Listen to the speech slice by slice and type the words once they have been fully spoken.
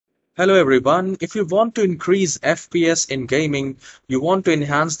Hello everyone. If you want to increase FPS in gaming, you want to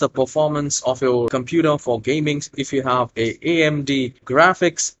enhance the performance of your computer for gaming, if you have a AMD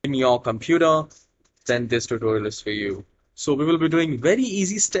graphics in your computer, then this tutorial is for you. So we will be doing very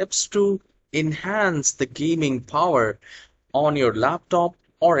easy steps to enhance the gaming power on your laptop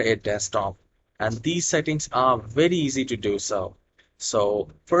or a desktop. And these settings are very easy to do so. So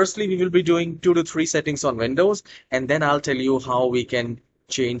firstly, we will be doing 2 to 3 settings on Windows, and then I'll tell you how we can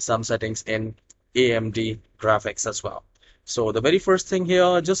change some settings in AMD graphics as well. So the very first thing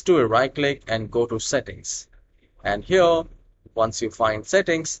here, just do a right click and go to settings. And here, once you find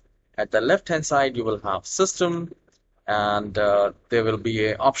settings, at the left hand side you will have system, and there will be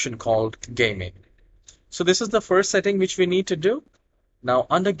an option called gaming. So this is the first setting which we need to do. Now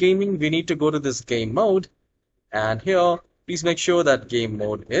under gaming we need to go to this game mode, and here please make sure that game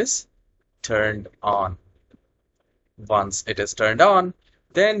mode is turned on. Once it is turned on,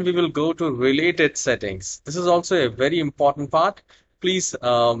 then we will go to related settings. This is also a very important part. Please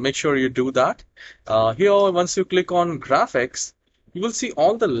make sure you do that. Here, once you click on graphics, you will see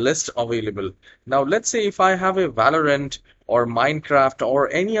all the list available. Now, let's say if I have a Valorant or Minecraft or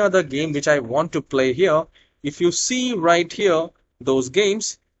any other game which I want to play here, if you see right here, those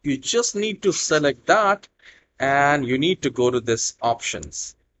games, you just need to select that and you need to go to this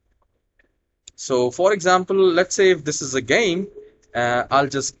options. So for example, let's say if this is a game, I'll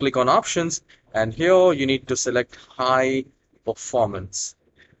just click on options, and here you need to select high performance.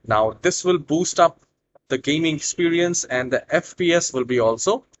 Now this will boost up the gaming experience and the FPS will be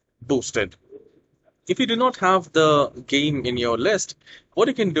also boosted. If you do not have the game in your list, what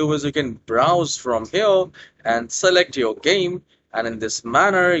you can do is you can browse from here and select your game, and in this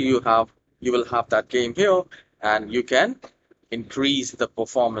manner you will have that game here, and you can increase the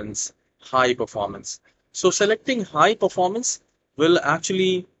performance, high performance. So selecting high performance will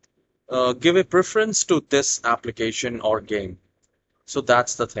actually give a preference to this application or game. So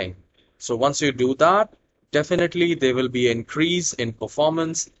that's the thing. So once you do that, definitely there will be an increase in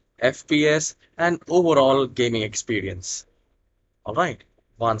performance, FPS, and overall gaming experience. All right.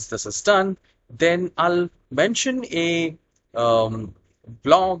 Once this is done, then I'll mention a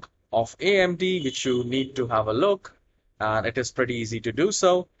blog of AMD which you need to have a look, and it is pretty easy to do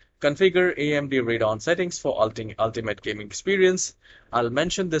so. Configure AMD Radeon settings for ultimate gaming experience. I'll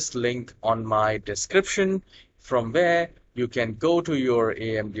mention this link on my description, from where you can go to your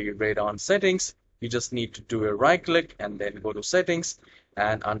AMD Radeon settings. You just need to do a right click and then go to settings,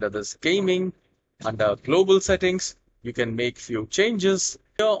 and under this gaming, under global settings, you can make few changes.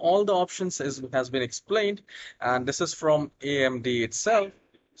 Here all the options has been explained, and this is from AMD itself,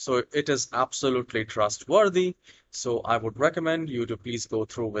 so it is absolutely trustworthy. So I would recommend you to please go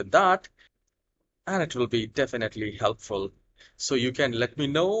through with that, and it will be definitely helpful. So you can let me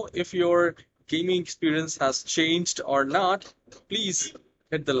know if your gaming experience has changed or not. Please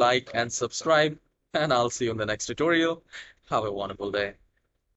hit the like and subscribe, and I'll see you in the next tutorial. Have a wonderful day.